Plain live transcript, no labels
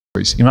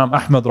Imam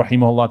Ahmad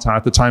rahimahullah ta'ala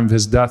at the time of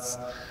his death,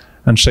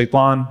 and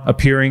Shaytan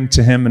appearing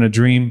to him in a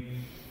dream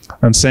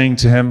and saying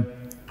to him,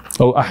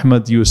 "Oh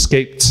Ahmad, you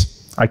escaped."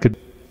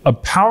 A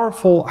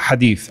powerful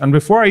hadith. And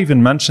before I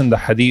even mention the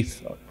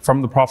hadith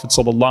from the Prophet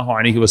sallallahu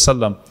alaihi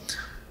wasallam,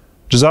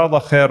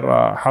 Jazakallah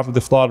khair, Hafidh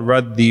Ifdal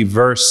read the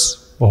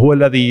verse, وَهُوَ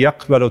الَّذِي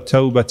يَقْبَلُ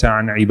التَّوْبَةَ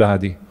عَنْ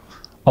عِبَادِهِ.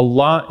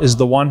 Allah is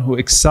the one who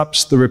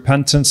accepts the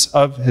repentance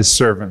of His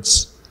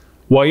servants.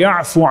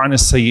 وَيَعْفُو عَنِ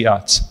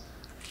السَّيِّئَاتِ.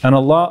 And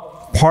Allah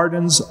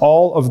pardons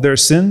all of their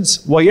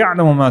sins. وَيَعْلَمُ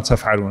مَا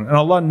تَفْعَلُونَ. And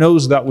Allah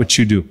knows that which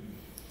you do.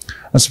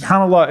 And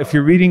subhanAllah, if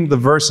you're reading the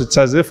verse, it's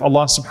as if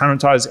Allah subhanahu wa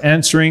ta'ala is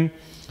answering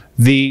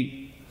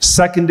the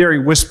secondary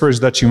whispers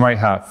that you might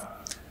have.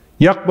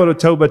 يَقْبَلُ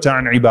التَّوْبَةَ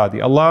عَنْ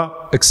عِبَادِهِ.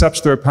 Allah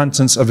accepts the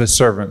repentance of His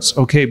servants.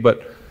 Okay,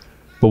 but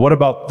what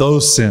about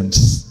those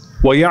sins?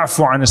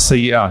 وَيَعْفُو عَنِ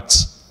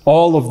السَّيِّئَاتِ.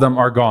 All of them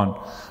are gone.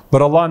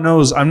 But Allah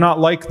knows I'm not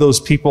like those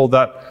people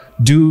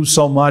that do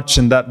so much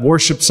and that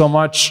worship so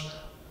much.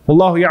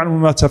 Wallahu ya'lamu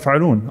ma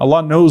taf'alun.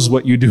 Allah knows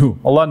what you do.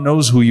 Allah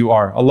knows who you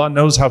are. Allah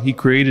knows how He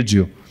created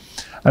you.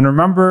 And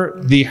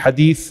remember the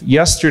hadith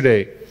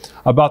yesterday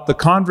about the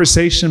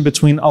conversation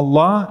between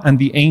Allah and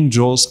the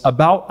angels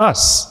about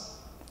us.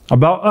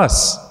 About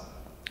us.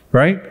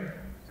 Right?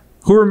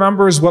 Who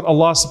remembers what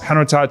Allah subhanahu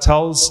wa ta'ala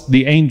tells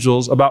the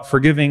angels about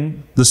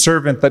forgiving the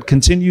servant that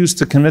continues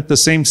to commit the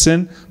same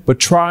sin but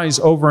tries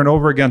over and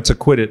over again to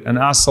quit it and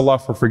asks Allah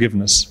for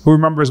forgiveness? Who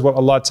remembers what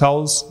Allah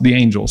tells the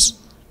angels?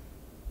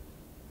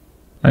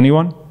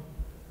 Anyone?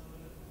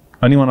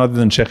 Anyone other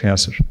than Shaykh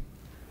Yasir?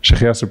 Shaykh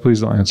Yasir,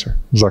 please don't answer.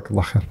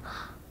 Jazakallah khair.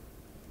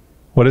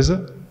 What is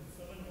it?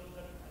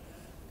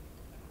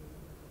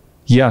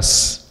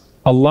 Yes.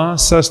 Allah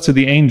says to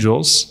the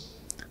angels,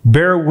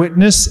 bear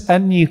witness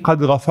أني قد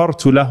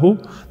غفرت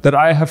له, that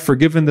I have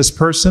forgiven this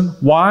person.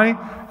 Why?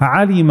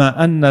 علم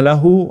أن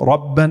له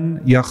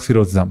ربا يغفر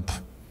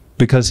الذنب.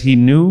 Because he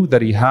knew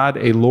that he had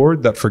a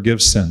Lord that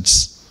forgives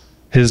sins.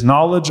 His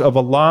knowledge of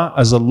Allah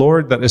as a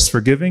Lord that is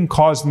forgiving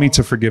caused me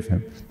to forgive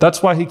him.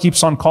 That's why he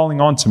keeps on calling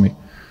on to me.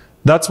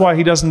 That's why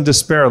he doesn't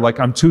despair, like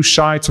I'm too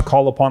shy to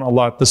call upon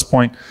Allah at this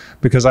point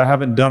because I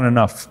haven't done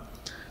enough.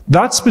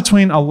 That's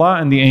between Allah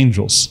and the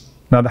angels.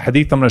 Now the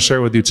hadith I'm going to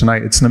share with you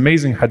tonight, it's an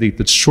amazing hadith.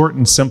 It's short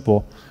and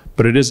simple,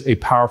 but it is a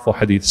powerful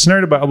hadith. It's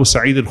narrated by Abu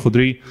Sa'id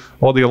al-Khudri,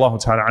 radiyallahu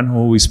ta'ala anhu,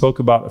 who we spoke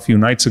about a few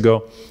nights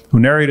ago, who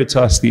narrated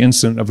to us the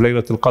incident of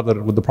Laylatul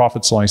Qadr with the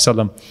Prophet sallallahu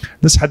alaihi wasallam.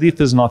 This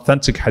hadith is an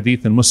authentic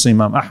hadith in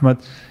Muslim Imam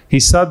Ahmad. He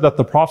said that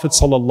the Prophet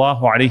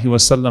sallallahu alaihi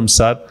wasallam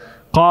said,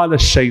 قال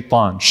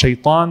الشيطان.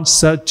 Shaytan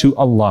said to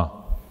Allah,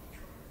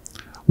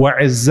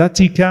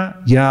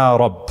 وَعِزَّتِكَ يَا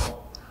رَبِّ.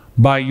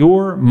 By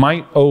your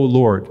might, O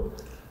Lord,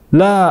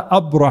 لا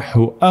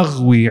أبرح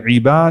أغوي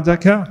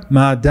عبادك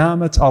ما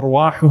دامت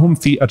أرواحهم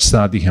في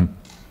أجسادهم.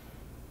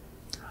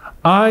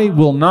 I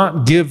will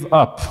not give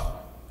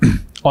up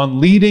on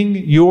leading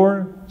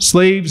your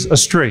slaves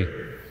astray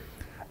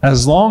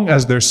as long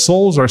as their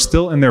souls are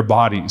still in their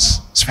bodies.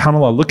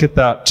 SubhanAllah, look at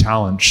that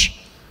challenge.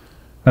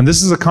 And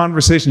this is a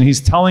conversation he's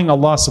telling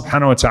Allah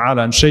subhanahu wa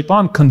ta'ala, and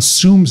Shaytan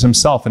consumes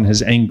himself in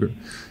his anger,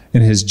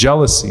 in his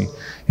jealousy,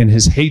 in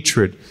his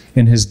hatred,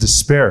 in his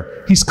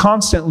despair. He's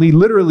constantly,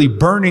 literally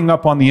burning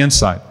up on the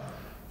inside.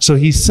 So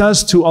he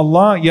says to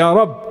Allah, Ya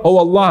Rabb, O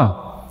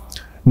Allah,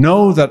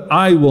 know that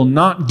I will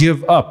not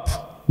give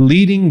up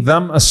leading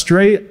them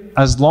astray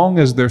as long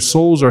as their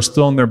souls are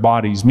still in their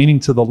bodies. Meaning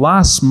to the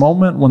last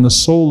moment when the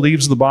soul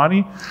leaves the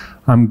body,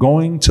 I'm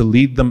going to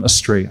lead them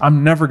astray.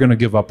 I'm never going to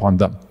give up on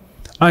them.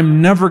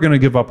 I'm never going to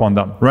give up on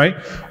them, right?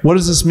 What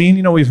does this mean?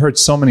 You know, we've heard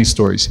so many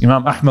stories.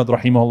 Imam Ahmad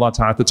rahimahullah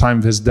ta'ala at the time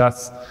of his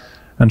death,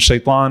 and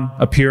Shaytan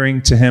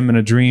appearing to him in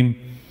a dream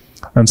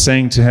and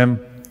saying to him,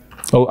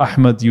 "Oh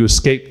Ahmad, you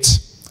escaped.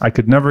 I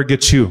could never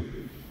get you."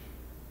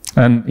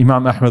 And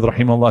Imam Ahmad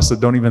rahimahullah said,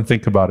 "Don't even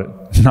think about it.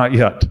 Not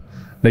yet.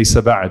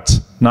 Laysa ba'd.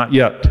 Not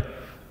yet.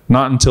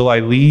 Not until I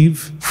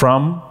leave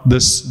from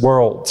this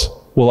world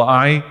will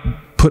I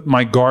put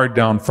my guard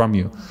down from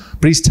you."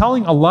 But he's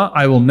telling Allah,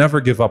 I will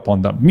never give up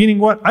on them. Meaning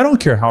what? I don't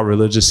care how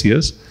religious he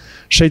is.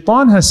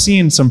 Shaytan has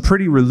seen some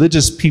pretty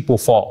religious people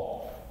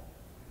fall.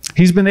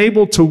 He's been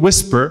able to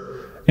whisper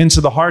into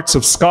the hearts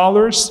of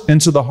scholars,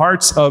 into the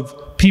hearts of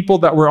people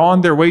that were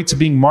on their way to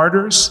being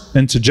martyrs,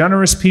 into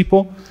generous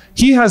people.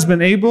 He has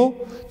been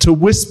able to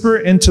whisper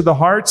into the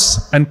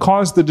hearts and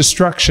cause the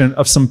destruction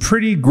of some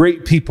pretty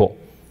great people.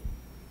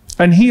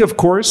 And he, of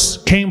course,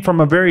 came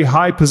from a very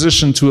high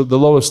position to the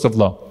lowest of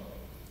low.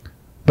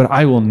 But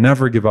I will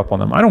never give up on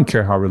them. I don't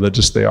care how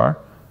religious they are.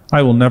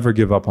 I will never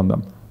give up on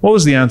them. What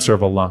was the answer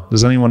of Allah?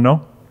 Does anyone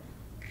know?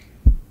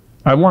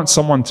 I want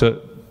someone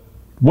to...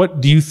 What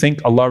do you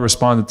think Allah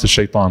responded to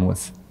Shaytan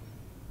with?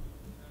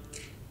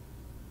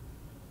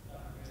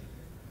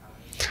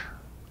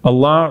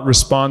 Allah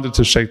responded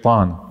to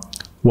Shaytan,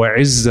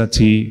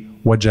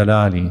 وَعِزَّتِي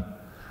وَجَلَالِي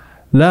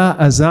لَا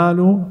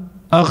أَزَالُ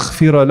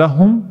أَغْفِرَ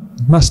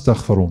لَهُمْ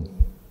مَسْتَغْفَرُونَ.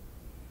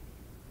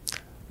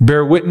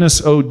 Bear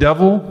witness, O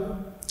devil,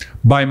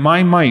 by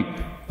my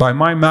might, by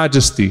my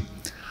majesty,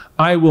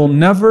 I will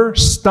never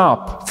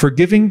stop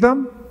forgiving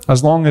them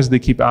as long as they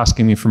keep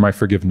asking me for my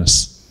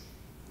forgiveness.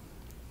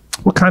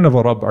 What kind of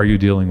a Rabb are you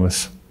dealing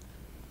with?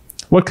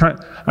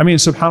 I mean,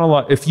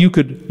 subhanAllah, if you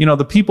could,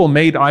 the people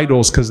made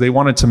idols because they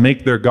wanted to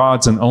make their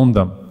gods and own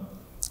them.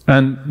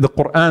 And the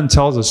Quran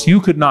tells us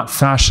you could not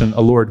fashion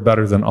a Lord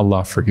better than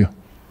Allah for you.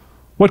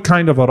 What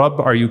kind of a Rabb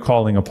are you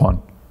calling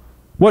upon?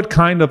 What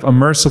kind of a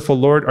merciful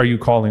Lord are you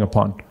calling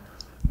upon?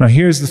 Now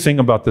here's the thing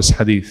about this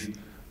hadith.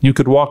 You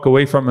could walk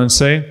away from it and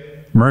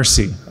say,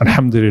 mercy,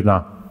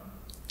 alhamdulillah.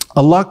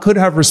 Allah could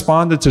have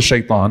responded to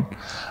Shaytan,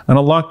 and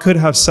Allah could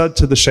have said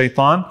to the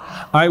Shaytan,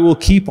 I will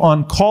keep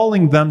on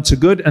calling them to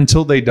good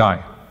until they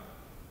die.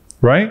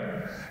 Right?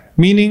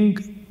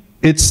 Meaning,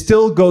 it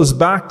still goes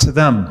back to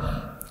them,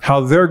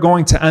 how they're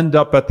going to end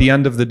up at the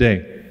end of the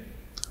day.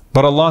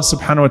 But Allah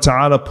subhanahu wa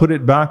ta'ala put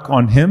it back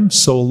on him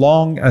so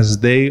long as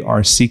they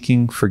are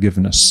seeking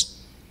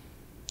forgiveness.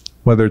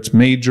 Whether it's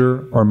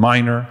major or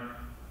minor,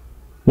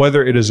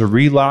 whether it is a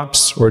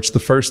relapse or it's the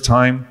first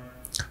time,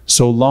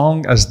 so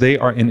long as they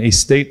are in a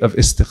state of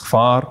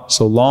istighfar,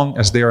 so long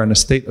as they are in a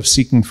state of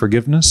seeking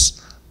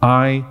forgiveness,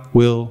 I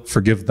will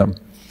forgive them.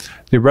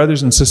 Dear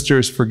brothers and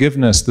sisters,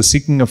 forgiveness, the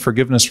seeking of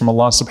forgiveness from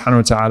Allah subhanahu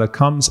wa ta'ala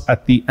comes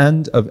at the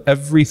end of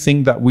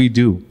everything that we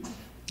do.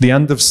 The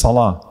end of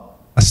Salah.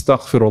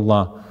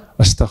 Astaghfirullah,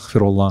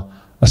 astaghfirullah,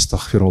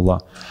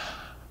 astaghfirullah.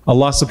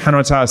 Allah subhanahu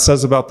wa ta'ala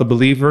says about the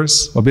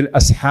believers,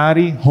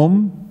 وَبِالْأَسْحَارِ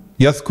هُمْ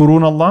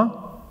يَذْكُرُونَ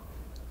اللَّهِ.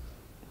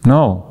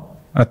 No.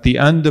 At the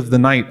end of the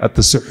night, at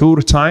the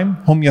suhoor time,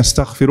 hum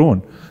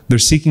yastaghfirun. They're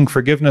seeking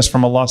forgiveness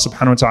from Allah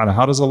subhanahu wa ta'ala.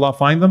 How does Allah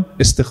find them?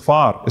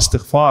 Istighfar,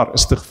 istighfar,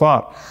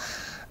 istighfar.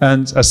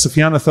 And as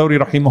Sufyan al-Thawri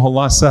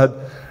rahimahullah said,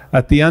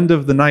 at the end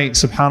of the night,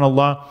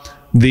 subhanallah,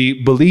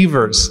 the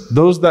believers,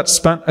 those that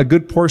spent a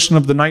good portion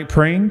of the night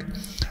praying,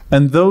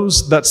 and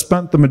those that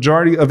spent the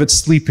majority of it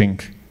sleeping,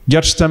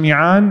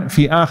 يَجْتَمِعَانْ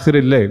فِي آخِرِ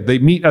اللَّيْلِ. They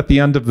meet at the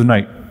end of the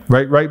night,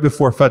 right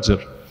before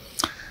Fajr.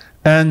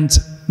 And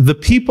the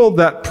people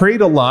that prayed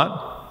a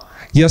lot,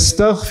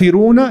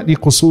 يَسْتَغْفِرُونَ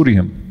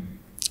لِقُصُورِهِمْ.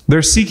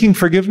 They're seeking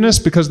forgiveness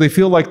because they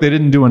feel like they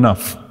didn't do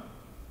enough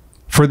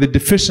for the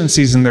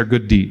deficiencies in their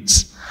good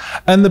deeds.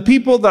 And the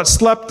people that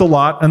slept a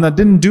lot and that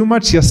didn't do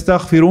much,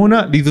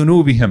 يَسْتَغْفِرُونَ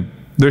لِذُنُوبِهِمْ.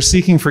 They're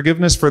seeking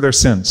forgiveness for their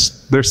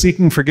sins. They're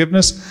seeking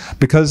forgiveness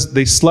because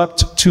they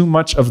slept too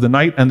much of the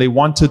night and they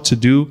wanted to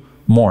do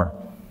more.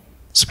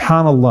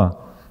 SubhanAllah.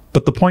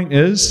 But the point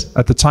is,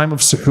 at the time of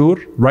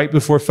suhoor, right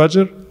before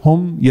Fajr,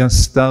 hum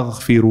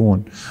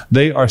yastaghfirun.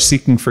 They are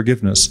seeking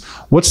forgiveness.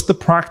 What's the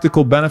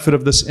practical benefit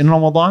of this in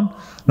Ramadan?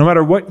 No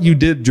matter what you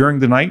did during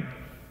the night,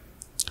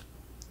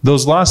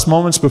 those last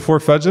moments before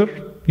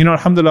Fajr,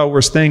 alhamdulillah,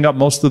 we're staying up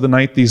most of the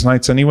night these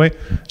nights anyway.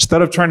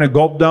 Instead of trying to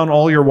gulp down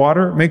all your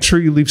water, make sure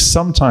you leave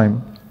some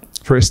time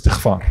for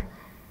istighfar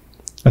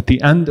at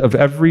the end of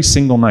every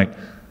single night.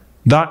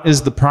 That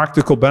is the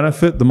practical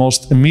benefit, the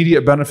most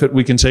immediate benefit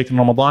we can take in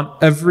Ramadan.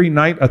 Every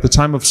night at the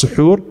time of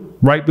suhoor,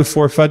 right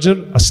before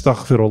Fajr,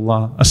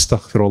 astaghfirullah,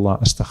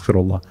 astaghfirullah,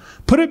 astaghfirullah.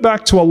 Put it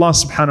back to Allah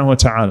subhanahu wa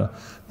ta'ala.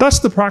 That's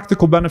the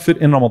practical benefit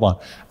in Ramadan.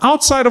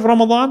 Outside of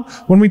Ramadan,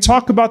 when we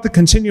talk about the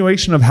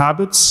continuation of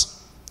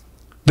habits,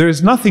 there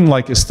is nothing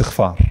like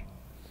istighfar.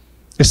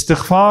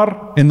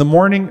 Istighfar in the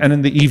morning and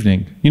in the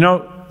evening.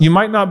 You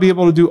might not be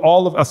able to do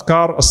all of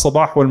Adhkar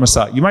as-sabah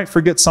wal-masa. You might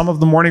forget some of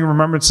the morning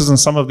remembrances and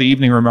some of the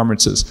evening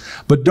remembrances.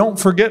 But don't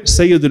forget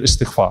Sayyid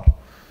al-Istighfar.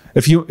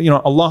 If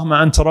Allahumma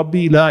anta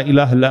rabbi la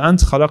ilaha illa ant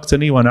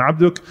khalaqtani wa ana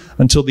abduk,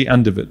 until the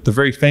end of it. The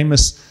very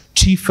famous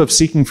chief of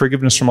seeking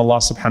forgiveness from Allah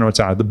subhanahu wa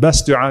ta'ala. The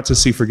best dua to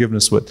seek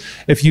forgiveness with.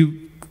 If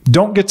you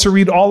don't get to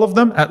read all of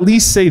them, at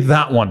least say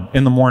that one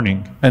in the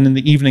morning and in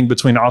the evening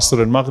between Asr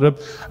and Maghrib,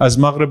 as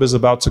Maghrib is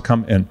about to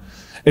come in.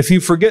 If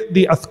you forget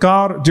the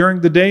Adhkar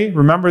during the day,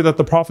 remember that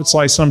the Prophet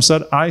ﷺ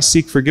said, I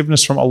seek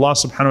forgiveness from Allah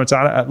subhanahu wa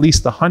ta'ala at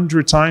least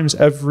 100 times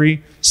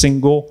every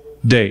single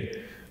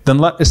day. Then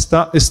let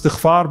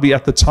istighfar be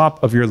at the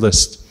top of your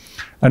list.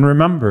 And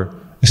remember,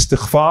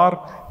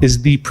 istighfar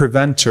is the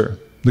preventer,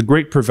 the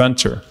great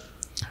preventer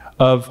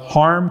of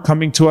harm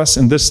coming to us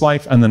in this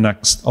life and the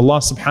next. Allah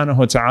subhanahu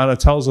wa ta'ala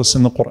tells us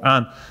in the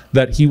Quran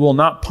that He will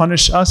not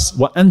punish us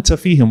وَأَنْتَ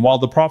فِيهِمْ, while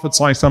the Prophet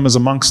ﷺ is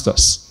amongst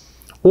us.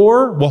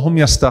 Or وَهُمْ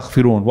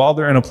يَسْتَغْفِرُونَ, while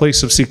they're in a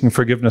place of seeking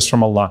forgiveness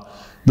from Allah.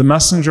 The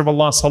Messenger of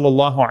Allah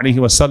sallallahu alaihi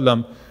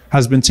wasallam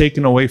has been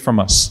taken away from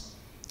us.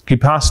 He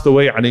passed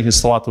away alayhi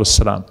salatu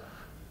wasalam.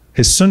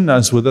 His sunnah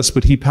is with us,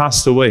 but he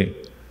passed away.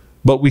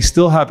 But we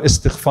still have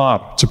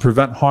istighfar to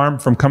prevent harm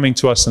from coming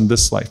to us in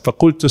this life.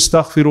 فَقُلْتُ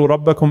اسْتَغْفِرُوا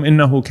رَبَّكُمْ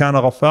إِنَّهُ كَانَ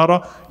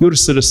غَفَّارًا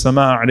يُرْسِلُ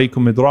السَّمَاءَ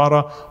عَلَيْكُمْ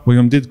مِدْرَارًا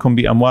وَيُمْدِدْكُمْ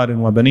بِأَمْوَالٍ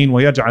وَبَنِينَ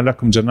وَيَجْعَلْ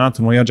لَكُمْ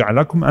جَنَّاتٍ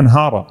وَيَجْعَلْ لَكُمْ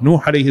أَنْهَارًا. Nuh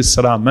alayhi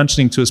salam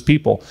mentioning to his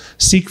people,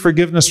 seek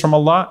forgiveness from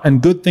Allah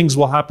and good things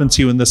will happen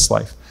to you in this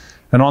life.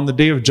 And on the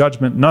day of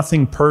judgment,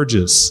 nothing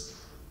purges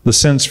the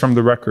sins from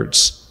the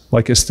records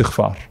like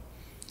istighfar.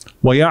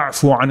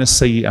 وَيَعْفُوا عَنِ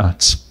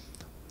السَّيِّئَاتِ.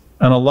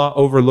 And Allah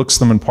overlooks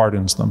them and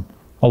pardons them.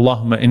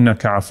 اللهم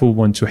إنك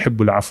عفو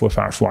تحب العفو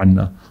فاعف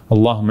عنا.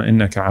 اللهم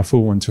إنك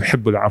عفو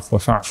تحب العفو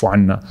فاعف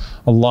عنا.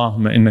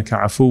 اللهم إنك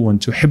عفو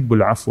تحب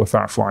العفو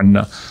فاعف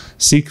عنا.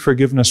 Seek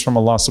forgiveness from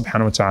Allah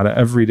subhanahu wa ta'ala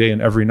every day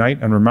and every night.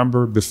 And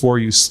remember, before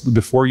you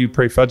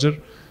pray Fajr,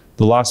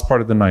 the last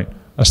part of the night,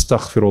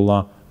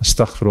 astaghfirullah,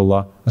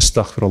 astaghfirullah,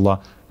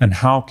 astaghfirullah. And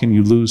how can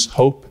you lose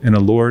hope in a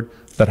Lord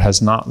that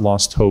has not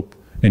lost hope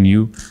in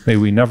you? May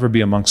we never be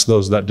amongst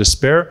those that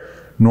despair,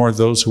 nor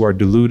those who are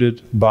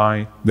deluded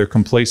by their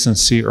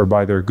complacency or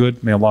by their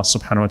good. May Allah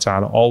subhanahu wa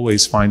ta'ala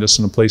always find us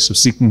in a place of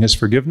seeking His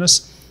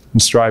forgiveness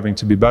and striving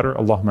to be better.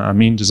 Allahumma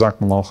ameen.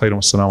 Jazakumullahu khairan.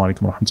 Wassalamu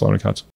alaikum wa rahmatullahi wa barakatuh.